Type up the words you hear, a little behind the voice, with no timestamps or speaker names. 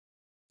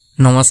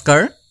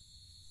নমস্কাৰ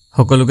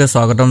সকলোকে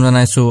স্বাগতম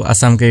জনাইছো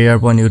আসাম কেৰিয়াৰ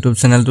পইণ্ট ইউটিউব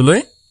চেনেলটোলৈ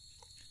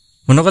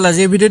মনকল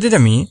আজি এই ভিডিঅ'টিত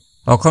আমি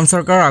অসম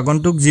চৰকাৰৰ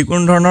আগন্তুক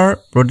যিকোনো ধৰণৰ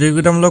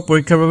প্ৰতিযোগিতামূলক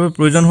পৰীক্ষাৰ বাবে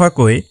প্ৰয়োজন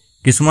হোৱাকৈ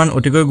কিছুমান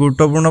অতিকৈ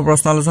গুৰুত্বপূৰ্ণ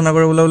প্ৰশ্ন আলোচনা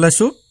কৰিবলৈ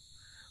ওলাইছো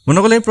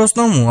মনকল এই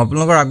প্ৰশ্নসমূহ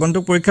আপোনালোকৰ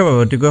আগন্তুক পৰীক্ষাৰ বাবে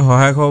অতিকৈ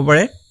সহায়ক হ'ব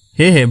পাৰে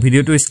হেহে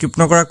ভিডিঅ'টো স্কিপ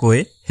নকৰাকৈ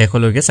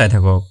শেষলৈকে চাই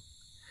থাকক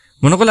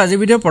মনকল আজি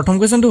ভিডিঅ'ৰ প্ৰথম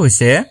কোৱেশ্যনটো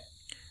হৈছে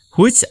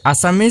which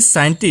Assamese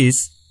scientist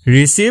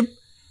received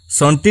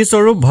Santi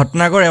Swarup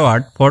Bhatnagar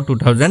Award for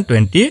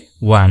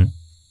 2021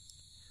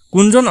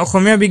 কোনজন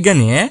অসমীয়া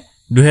বিজ্ঞানীয়ে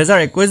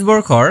 2021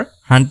 বৰ্ষৰ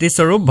শান্তি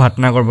স্বৰূপ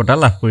ভাটনাগৰ বঁটা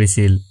লাভ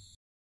কৰিছিল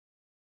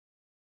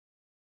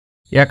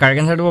ইয়াৰ কাৰেক্ট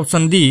আনসাৰটো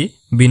অপচন ডি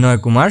বিনয়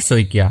কুমাৰ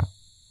শইকীয়া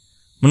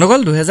মনগল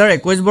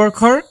 2021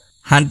 বৰ্ষৰ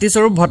শান্তি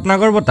স্বৰূপ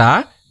ভাটনাগৰ বঁটা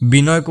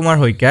বিনয় কুমাৰ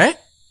শইকীয়াই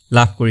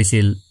লাভ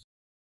কৰিছিল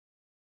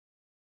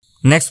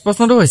নেক্সট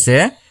প্ৰশ্নটো হৈছে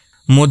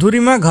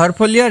মধুৰিমা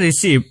ঘৰফলিয়া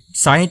ৰিচিভ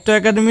সাহিত্য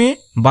একাডেমী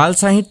বাল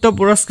সাহিত্য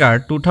পুৰস্কাৰ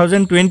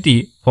 2020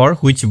 ফৰ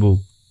হুইচ বুক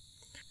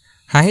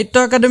সাহিত্য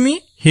একাডেমী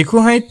শিশু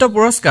সাহিত্য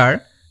পুৰস্কাৰ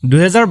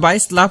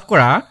 2022 লাভ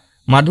কৰা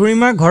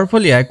মধুৰিমা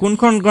ঘৰফলিয়াই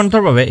কোনখন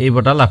গ্ৰন্থৰ বাবে এই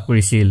বঁটা লাভ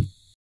কৰিছিল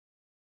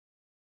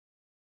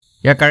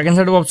ইয়াৰ কাৰেক্ট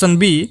আনসাৰটো অপচন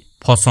বি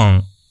ফসং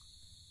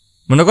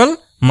মনগল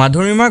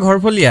মধুৰিমা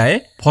ঘৰফলিয়াই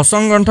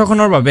ফসং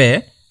গ্ৰন্থখনৰ বাবে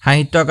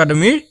সাহিত্য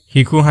একাডেমীৰ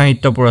শিশু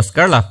সাহিত্য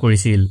পুৰস্কাৰ লাভ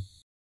কৰিছিল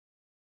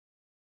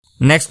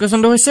Next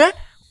question হৈছে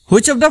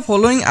which of the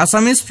following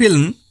Assamese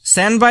film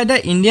sent by the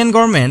Indian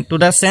government to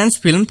the Cannes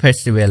Film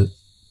Festival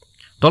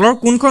তলৰ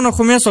কোনখন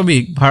অসমীয়া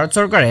ছবিক ভাৰত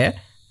চৰকাৰে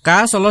কা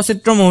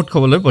চলচ্চিত্ৰ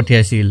মহোৎসৱলৈ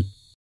পঠিয়াইছিল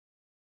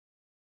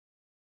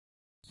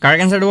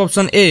কাৰেক্ট আনসাৰটো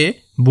অপচন এ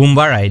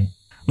বুম্বা ৰাইড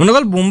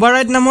মনগল বুম্বা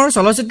ৰাইড নামৰ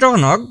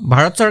চলচ্চিত্ৰখনক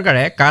ভাৰত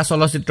চৰকাৰে কা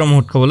চলচ্চিত্ৰ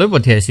মহোৎসৱলৈ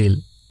পঠিয়াইছিল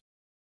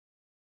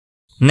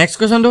নেক্সট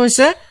কোৱেশ্যনটো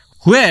হৈছে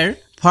where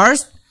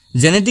first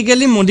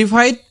genetically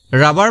modified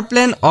rubber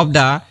plant of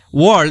the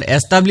world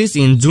established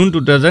in June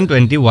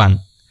 2021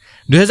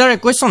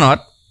 2021 চনত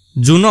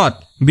জুনত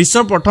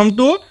বিশ্বৰ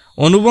প্ৰথমটো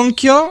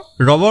অনুবংশীয়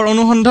ৰবৰ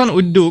অনুসন্ধান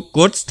উদ্যোগ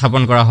কোড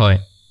স্থাপন কৰা হয়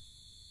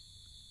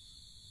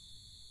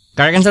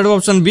correct আনসাৰটো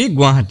option B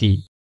Guwahati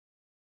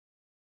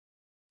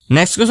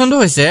next কোৱেশ্যনটো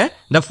হৈছে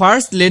the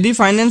first lady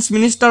finance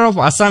minister of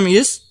Assam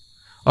is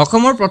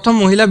অসমৰ প্ৰথম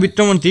মহিলা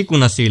বিত্তমন্ত্ৰী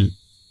কোন আছিল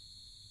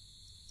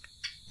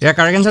ইয়াৰ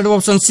কাৰেক্ট আনসাৰটো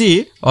অপচন সি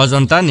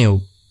অজন্তা নেওগ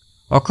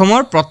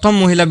অসমৰ প্ৰথম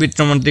মহিলা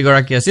বিত্তমন্ত্ৰী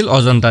গৰাকী আছিল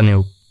অজন্তা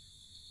নেওগ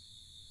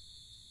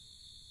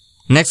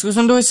নেক্সট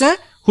কোৱেশ্যনটো হৈছে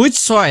which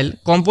soil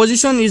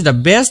composition is the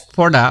best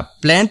for the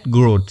plant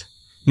growth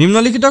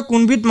নিম্নলিখিত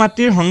কোনবিধ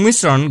মাটিৰ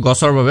সংমিশ্ৰণ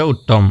গছৰ বাবে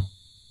উত্তম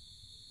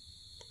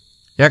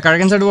ইয়াৰ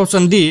correct আনসাৰটো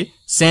option D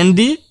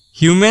sandy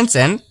humans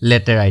and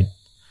laterite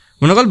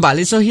মনগল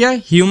বালিচহীয়া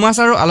humus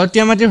আৰু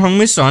আলতীয়া মাটিৰ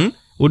সংমিশ্ৰণ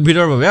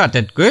উদ্ভিদৰ বাবে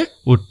আটাইতকৈ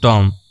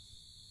উত্তম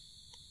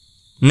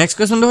নেক্সট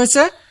কোৱেশ্যনটো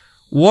হৈছে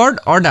word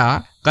or the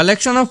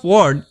collection of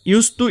word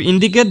used to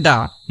indicate the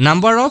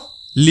number of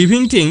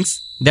living things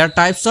their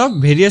types of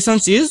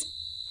variations is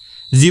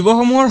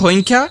জীৱসমূহৰ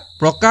সংখ্যা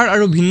প্ৰকাৰ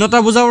আৰু ভিন্নতা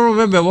বুজাবৰ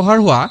বাবে ব্যৱহাৰ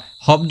হোৱা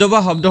শব্দ বা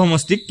শব্দ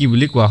সমষ্টিক কি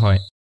বুলি কোৱা হয়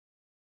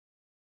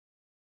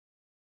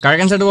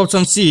কাৰেক্ট আনসাৰটো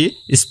অপচন সি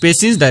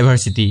স্পেচিছ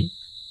ডাইভাৰ্চিটি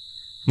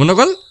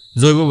মনগল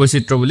জৈৱ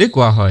বৈচিত্ৰ্য বুলি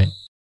কোৱা হয়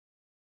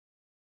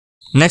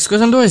নেক্সট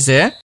কোৱেশ্যনটো হৈছে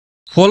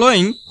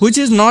following which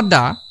is not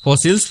the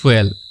fossils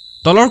fuel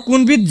তলৰ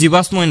কোনবিধ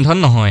জীৱাশ্ম ইন্ধন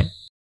নহয়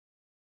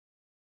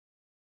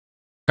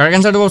কাৰেক্ট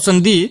আনসাৰটো অপচন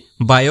ডি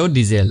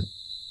বায়োডিজেল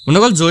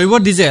মনগল জৈৱ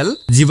ডিজেল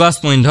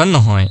জীৱাশ্ম ইন্ধন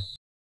নহয়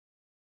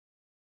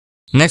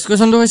নেক্সট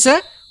কোৱেশ্যনটো হৈছে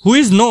who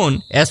is known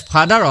as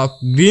father of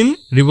green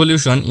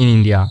revolution in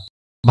India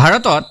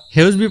ভাৰতত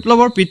সেউজ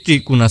বিপ্লৱৰ পিতৃ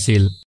কোন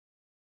আছিল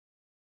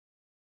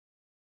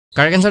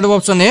কাৰেক্ট আনসাৰটো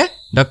অপচন এ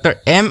ডক্টৰ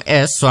এম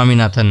এছ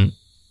স্বামীনাথন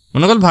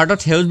মনগল ভাৰতত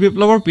সেউজ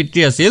বিপ্লৱৰ পিতৃ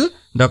আছিল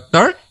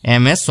doctor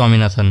M S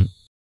Swaminathan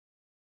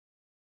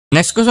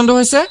next কোৱেশ্যনটো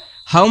হৈছে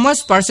how much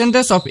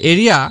percentage of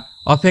area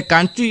of a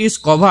country is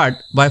covered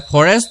by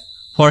forest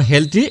for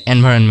healthy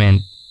environment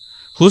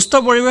সুস্থ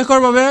পৰিৱেশৰ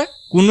বাবে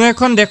কোনো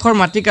এখন দেশৰ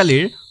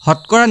মাটিকালিৰ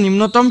হতকৰা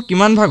নিম্নতম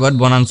কিমান ভাগত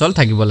বনাঞ্চল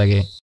থাকিব লাগে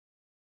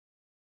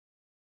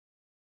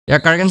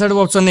ইয়াৰ কাৰেক্ট আনসাৰটো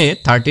অপচন এ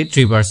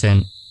 33%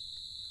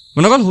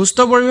 মনগল সুস্থ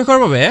পৰিৱেশৰ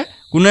বাবে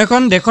কোনো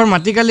এখন দেশৰ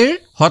মাটিকালিৰ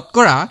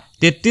হতকৰা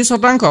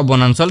 33%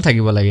 বনাঞ্চল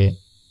থাকিব লাগে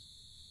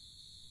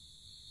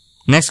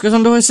নেক্সট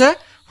কোৱেশ্যনটো হৈছে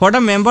for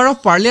the member of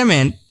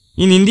parliament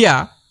in India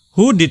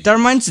who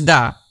determines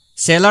the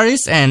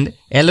salaries and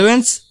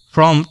allowance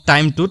from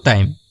time to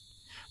time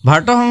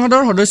Bharat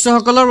সংসদৰ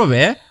সদস্যসকলৰ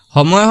বাবে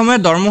সময়ে সময়ে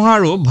দৰমহা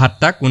আৰু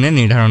ভাত্তা কোনে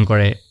নিৰ্ধাৰণ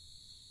কৰে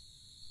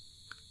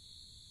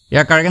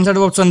ইয়াৰ correct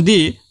আনসাৰটো option D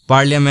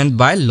parliament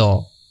by law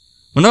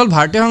মনগল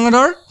ভাৰতীয়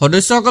সংসদৰ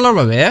সদস্যসকলৰ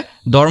বাবে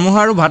দৰমহা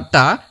আৰু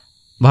ভাত্তা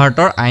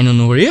ভাৰতৰ আইন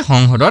অনুসৰি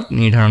সংসদত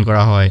নিৰ্ধাৰণ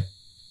কৰা হয়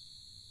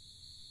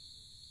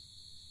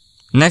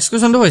নেক্সট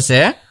কোৱেশ্যনটো হৈছে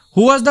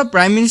who was the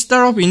prime minister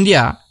of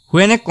India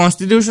when a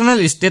constitutional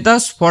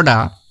status for the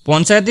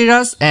Panchayati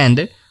Raj and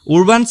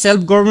urban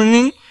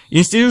self-governing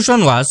institution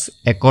was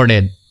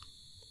accorded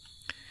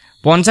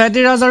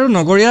Panchayati Raj আৰু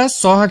নগৰীয়া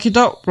স্বশাসিত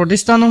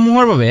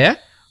প্ৰতিষ্ঠানসমূহৰ বাবে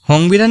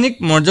সংবিধানিক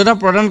মৰ্যাদা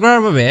প্ৰদান কৰাৰ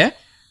বাবে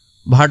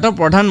ভাৰতৰ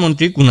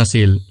প্ৰধানমন্ত্ৰী কোন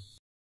আছিল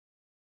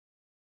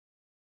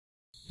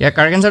ইয়াৰ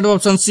কাৰেক্ট আনসাৰটো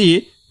অপচন সি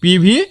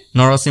PV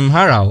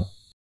নৰসিংহা ৰাও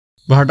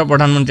ভাৰতৰ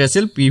প্ৰধানমন্ত্ৰী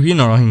আছিল PV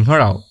নৰসিংহ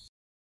ৰাও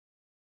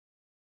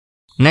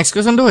নেক্সট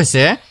কোৱেশ্চনটো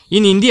হৈছে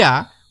in India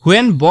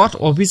when both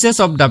offices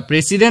of the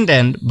president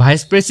and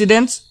vice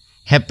presidents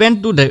happen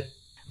to the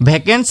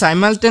vacant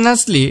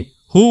simultaneously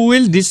who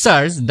will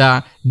discharge the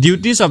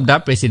duties of the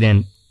president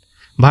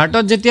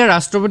ভাৰতত যেতিয়া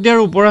ৰাষ্ট্ৰপতি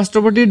আৰু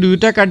উপৰাষ্ট্ৰপতিৰ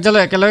দুয়োটা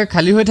কাৰ্যালয় একেলগে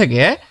খালী হৈ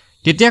থাকে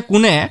তেতিয়া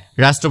কোনে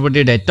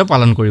ৰাষ্ট্ৰপতিৰ দায়িত্ব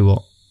পালন কৰিব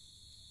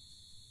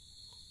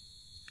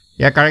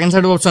ইয়াৰ correct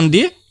আনসাৰটো option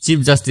D chief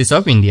justice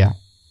of India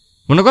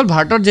মনকল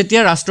ভাৰতত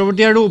যেতিয়া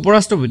ৰাষ্ট্ৰপতি আৰু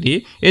উপৰাষ্ট্ৰপতি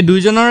এই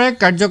দুইজনৰে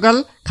কাৰ্যকাল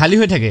খালী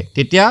হৈ থাকে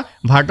তেতিয়া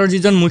ভাৰতৰ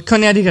যিজন মুখ্য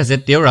ন্যায়াধীশ আছে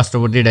তেওঁ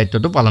ৰাষ্ট্ৰপতিৰ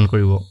দায়িত্বটো পালন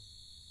কৰিব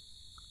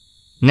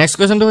নেক্সট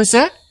কোৱেশ্চনটো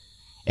হৈছে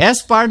as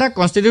per the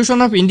constitution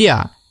of India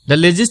the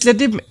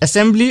legislative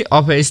assembly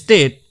of a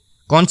state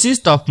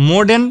consists of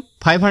more than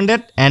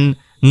 500 and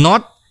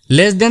not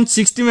less than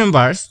 60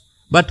 members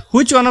but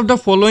which one of the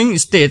following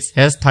states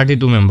has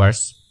 32 members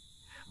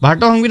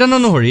ভাৰতৰ সংবিধান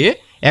অনুসৰি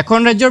এখন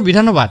ৰাজ্যৰ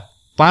বিধানসভাত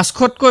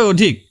 500তকৈ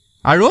অধিক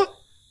আৰু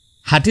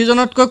 60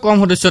 জনতকৈ কম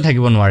সদস্য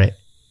থাকিব নোৱাৰে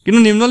কিন্তু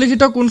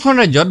নিম্নলিখিত কোনখন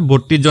ৰাজ্যত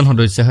 32 জন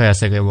সদস্য হৈ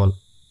আছে কেৱল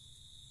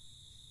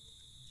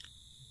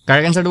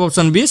correct আনসাৰটো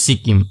option B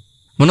Sikkim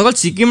মনকল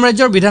Sikkim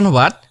ৰাজ্যৰ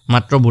বিধানসভাত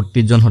মাত্ৰ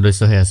 32 জন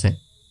সদস্য হৈ আছে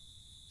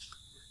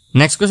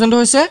নেক্সট কোৱেশ্চনটো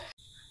হৈছে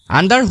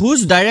আন্ডাৰ হুজ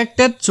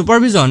directed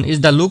সুপাৰভিজন is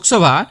the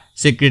Lok Sabha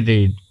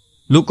সেক্ৰেটাৰিয়েট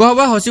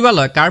Lok Sabha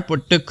সচিবালয় কাৰ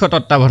প্ৰত্যক্ষ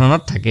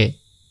তত্ত্বাৱধানত থাকে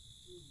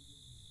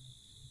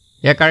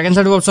ইয়াৰ correct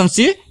আনসাৰটো option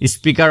C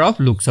speaker of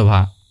Lok Sabha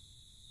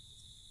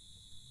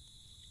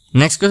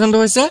next কোৱেশ্চনটো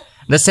হৈছে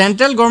the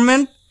central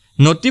government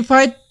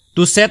notified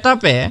to set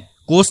up a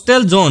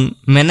coastal zone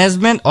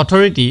management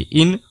authority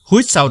in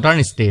which southern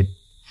state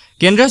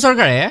কেন্দ্ৰীয়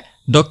চৰকাৰে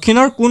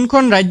দক্ষিণৰ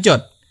কোনখন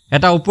ৰাজ্যত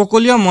এটা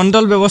উপকূলীয়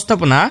মণ্ডল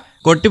ব্যৱস্থাপনা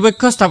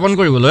কৰ্তৃপক্ষ স্থাপন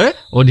কৰিবলৈ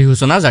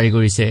অধিসূচনা জাৰি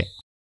কৰিছে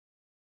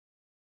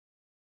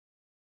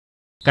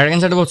কাৰেক্ট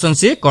আনসাৰটো অপচন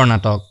সি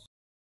কৰ্ণাটক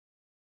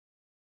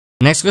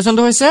নেক্সট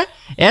কোৱেশ্চনটো হৈছে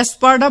as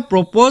per the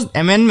proposed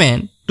amendment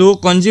to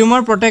consumer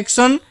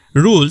protection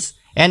rules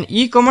an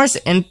e-commerce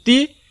entity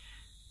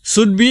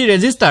should be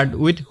registered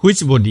with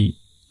which body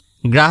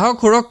গ্ৰাহক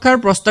সুৰক্ষাৰ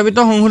প্ৰস্তাৱিত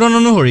সংশোধন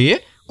অনুসৰি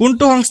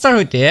কোনটো সংস্থাৰ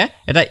হৈতে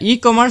এটা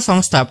ই-কমাৰ্চ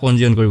সংস্থা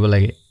পঞ্জীয়ন কৰিব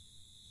লাগে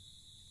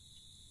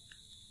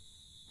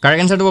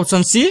কাৰেক্ট আনসাৰটো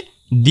অপচন সি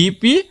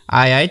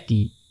DPIIT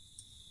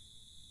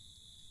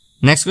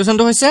নেক্সট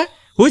কোৱেশ্চনটো হৈছে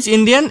which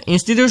Indian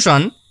institution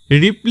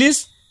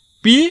replaced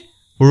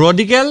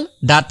periodical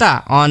data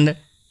on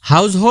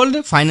household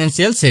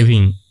financial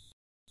saving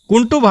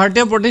কোনটো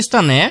ভাৰতীয়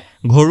প্ৰতিষ্ঠানে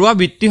ঘৰুৱা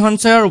বিত্তীয়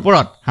সঞ্চয়ৰ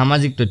ওপৰত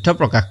সামাজিক তথ্য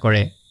প্ৰকাশ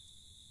কৰে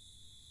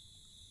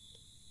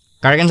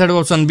correct আনসাৰটো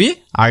option B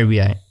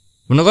RBI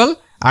কোনগল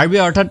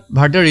RBI অৰ্থাৎ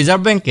ভাৰতীয়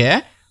ৰিজাৰ্ভ বেংকে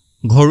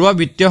ঘৰুৱা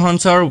বিত্তীয়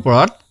সঞ্চয়ৰ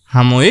ওপৰত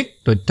সাময়িক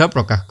তথ্য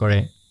প্ৰকাশ কৰে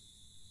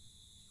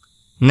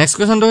নেক্সট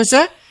কোৱেশ্চনটো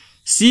হৈছে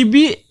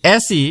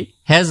CBSE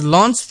has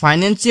launched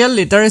financial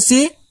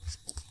literacy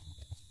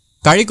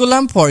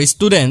curriculum for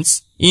students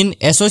in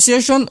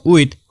association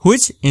with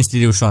which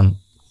institution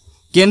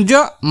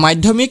কেন্দ্ৰীয়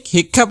মাধ্যমিক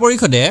শিক্ষা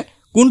পৰিষদে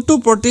কোনটো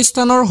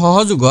প্ৰতিষ্ঠানৰ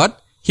সহযোগত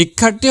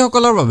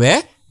শিক্ষাৰ্থীসকলৰ বাবে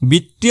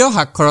বিত্তীয়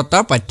সাক্ষৰতা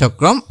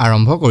পাঠ্যক্ৰম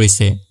আৰম্ভ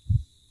কৰিছে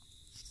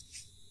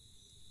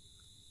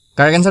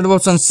কাৰেক্ট আনসাৰটো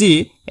অপচন সি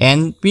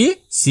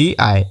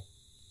NPCI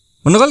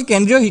মনগল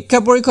কেন্দ্ৰীয় শিক্ষা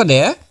পৰিষদে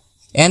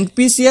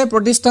NPCI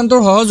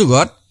প্ৰতিষ্ঠানটোৰ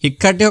সহযোগত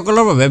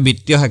শিক্ষাৰ্থীসকলৰ বাবে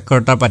বিত্তীয়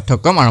সাক্ষৰতা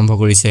পাঠ্যক্ৰম আৰম্ভ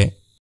কৰিছে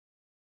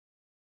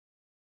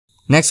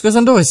নেক্সট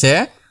কোৱেশ্চনটো হৈছে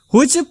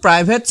which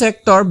private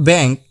sector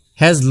bank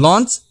has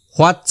launched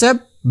WhatsApp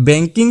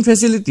banking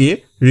facility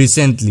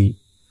recently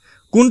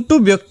কোনটো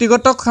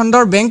ব্যক্তিগত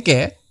খণ্ডৰ বেংকে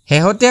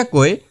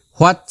হেহতিয়াকৈ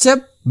WhatsApp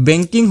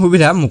banking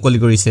সুবিধা মুকলি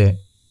কৰিছে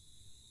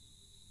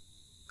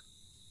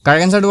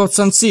কাৰেক্ট আনসাৰটো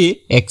অপচন সি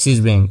Axis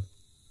Bank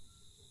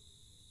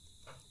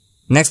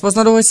নেক্সট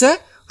প্ৰশ্নটো হৈছে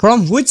from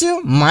which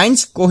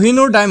mines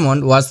Kohinoor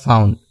diamond was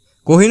found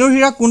Kohinoor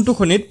হীৰা কোনটো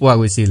খনিত পোৱা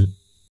গৈছিল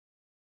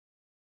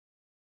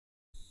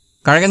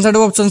কাৰেক্ট আনসাৰটো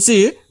অপচন সি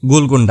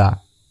গোলকুণ্ডা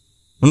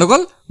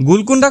মনকল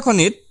গোলকুণ্ডা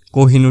খনিত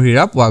Kohinoor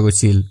হীৰা পোৱা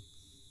গৈছিল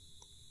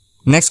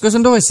নেক্সট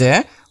কোৱেশ্চনটো হৈছে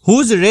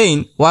whose reign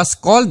was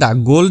called the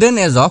golden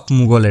age of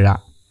Mughal era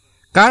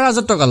কাৰ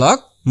ৰাজত্বকালক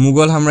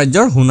মুগল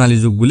সাম্ৰাজ্যৰ সোণালী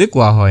যুগ বুলি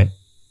কোৱা হয়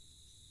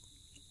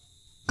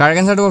correct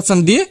আনসাৰটো option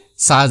D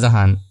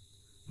Shahjahan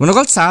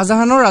মনকল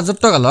শাহজাহানৰ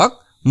ৰাজত্বকালক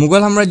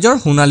Mughal সাম্ৰাজ্যৰ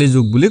সোণালী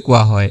যুগ বুলি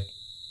কোৱা হয়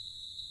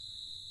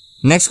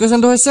নেক্সট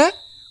কোৱেশ্চনটো হৈছে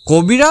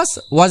কবিৰাজ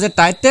was a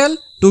title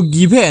to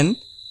given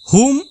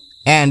whom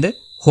and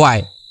why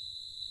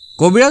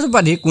কবিৰাজ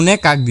উপাধি কোনে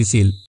কাক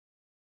দিছিল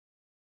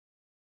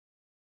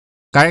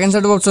কাৰেক্ট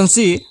আনসাৰটো অপচন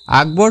সি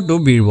আকবৰ টু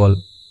বীৰবল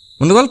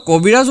মনগল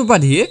কবিৰাজ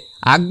উপাধি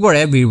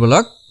আকবৰে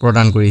বীৰবলক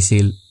প্ৰদান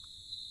কৰিছিল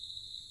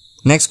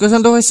নেক্সট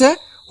কোৱেশ্চনটো হৈছে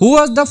who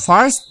was the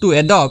first to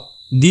adopt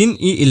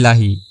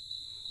din-e-ilahi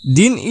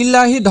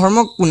din-e-ilahi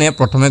ধৰ্মক কোনে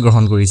প্ৰথমে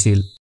গ্ৰহণ কৰিছিল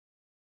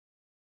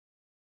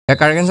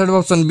কাৰেক্ট আনসাৰটো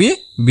অপচন বি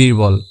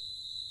বীৰবল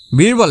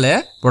বীৰবলে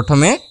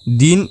প্ৰথমে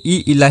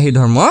din-e-ilahi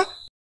ধৰ্ম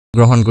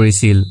গ্ৰহণ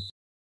কৰিছিল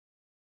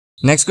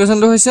নেক্সট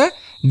কোৱেশ্চনটো হৈছে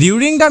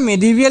during the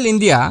medieval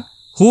India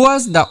who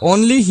was the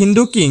only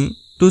Hindu king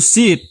to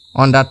sit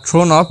on the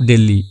throne of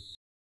Delhi.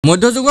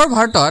 মধ্যযুগৰ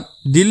ভাৰতত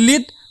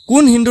দিল্লীত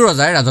কোন হিন্দু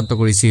ৰজাই ৰাজত্ব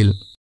কৰিছিল?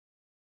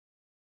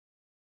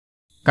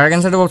 কাৰেক্ট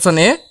আনসাৰটো অপচন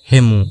এ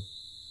হেমু।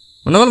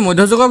 বন্ধুসকল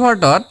মধ্যযুগৰ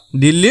ভাৰতত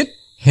দিল্লীত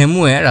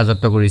হেমুৱে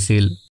ৰাজত্ব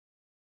কৰিছিল।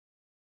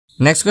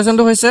 নেক্সট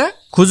কোৱেশ্চনটো হৈছে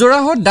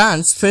খুজুৰাহো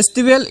dance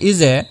festival is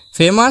a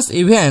famous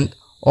event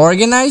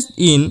organised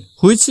in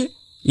which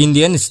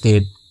Indian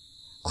state?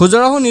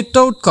 খুজুৰাহো নৃত্য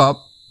উৎসৱ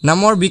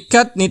নামৰ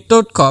বিখ্যাত নৃত্য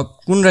উৎসৱ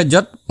কোন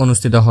ৰাজ্যত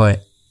অনুষ্ঠিত হয়?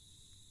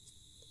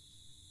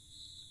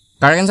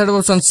 কাৰেক্ট আনসাৰটো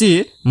অপচন সি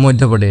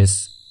মধ্যপ্ৰদেশ।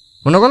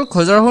 বন্ধুসকল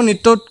খুজুৰাহো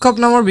নৃত্য উৎসৱ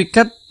নামৰ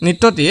বিখ্যাত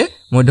নৃত্যটি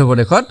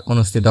মধ্যপ্ৰদেশত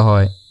অনুষ্ঠিত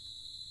হয়।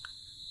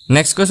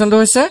 নেক্সট কোৱেশ্চনটো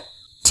হৈছে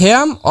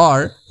থিয়াম অৰ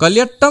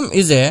কালিয়াট্টম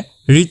is a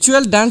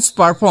ritual dance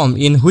perform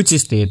in which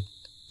state?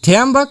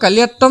 Thiyam বা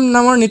কালিয়াট্টম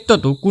নামৰ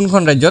নৃত্যটো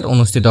কোনখন ৰাজ্যত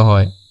অনুষ্ঠিত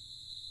হয়?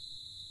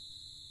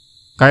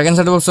 Correct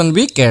আনসাৰটো option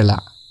B Kerala.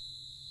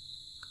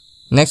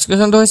 Next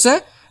কোৱেশ্চনটো হৈছে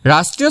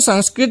ৰাষ্ট্ৰীয়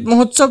সংস্কৃত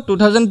মহোৎসৱ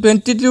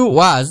 2022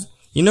 was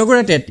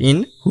ইনগ্ৰেটেড in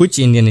which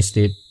Indian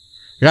state?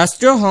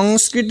 ৰাষ্ট্ৰীয়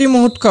সংস্কৃতি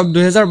মহোৎসৱ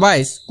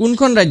 2022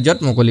 কোনখন ৰাজ্যত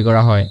মুকলি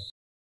কৰা হয়?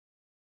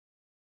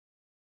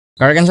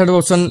 Correct আনসাৰটো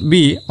option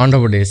B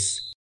Andhra Pradesh.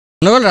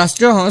 বন্ধুসকল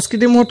ৰাষ্ট্ৰীয়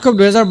সংস্কৃতি মহোৎসৱ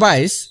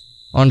 2022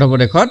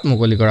 অন্ধ্ৰপ্ৰদেশত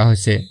মুকলি কৰা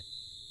হৈছে।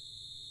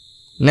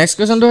 নেক্সট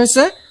কোৱেশ্চনটো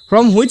হৈছে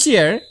from which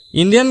year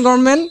Indian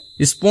government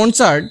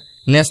স্পন্সাৰ্ড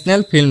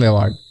national film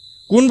award?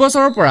 কোন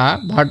বছৰৰ পৰা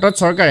ভাৰতত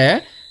চৰকাৰে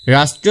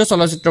ৰাষ্ট্ৰীয়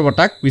চলচ্চিত্ৰ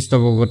বঁটাক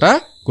পৃষ্ঠপোষকতা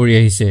কৰি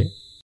আহিছে?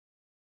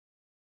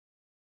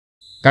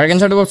 কাৰেক্ট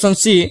আনসাৰটো অপচন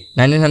সি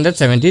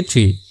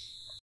 1973।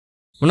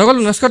 বন্ধুসকল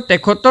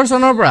 1973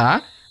 চনৰ পৰা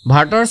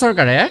ভাৰতৰ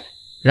চৰকাৰে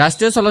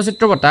ৰাষ্ট্ৰীয়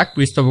চলচ্চিত্ৰ বঁটাক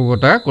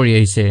পৃষ্ঠপোষকতা কৰি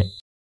আহিছে।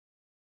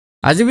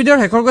 আজি ভিডিঅ'ৰ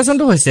শেষৰ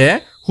কোৱেশ্চনটো হৈছে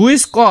who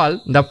is cold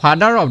the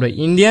father of the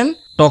Indian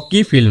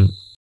টকি ফিল্ম?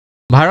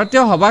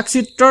 ভাৰতীয় সবাক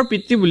চিত্ৰৰ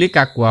পিতৃ বুলি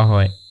কাক কোৱা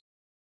হয়?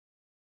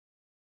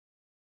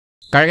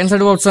 কাৰেক্ট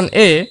আনসাৰটো অপচন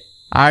এ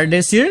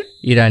আৰদেশীৰ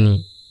ইৰাণী।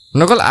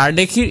 বন্ধুসকল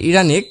আৰদেশীৰ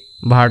ইৰাণীক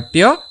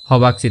ভাৰতীয়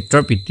সবাক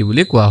চিত্ৰৰ পিতৃ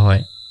বুলি কোৱা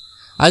হয়।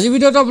 আজি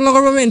ভিডিঅ'টো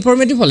আপোনালোকৰ বাবে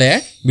ইনফৰ্মেটিভ হ'লে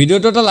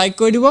ভিডিঅ'টো এটা লাইক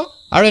কৰি দিব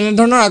আৰু এনে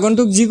ধৰণৰ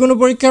আগন্তুক যিকোনো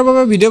পৰীক্ষাৰ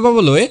বাবে ভিডিঅ'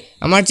 পাবলৈ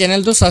আমাৰ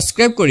চেনেলটো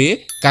ছাবস্ক্ৰাইব কৰি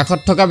কাষত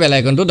থকা বেল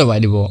আইকনটো দবাই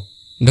দিব।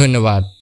 ধন্যবাদ।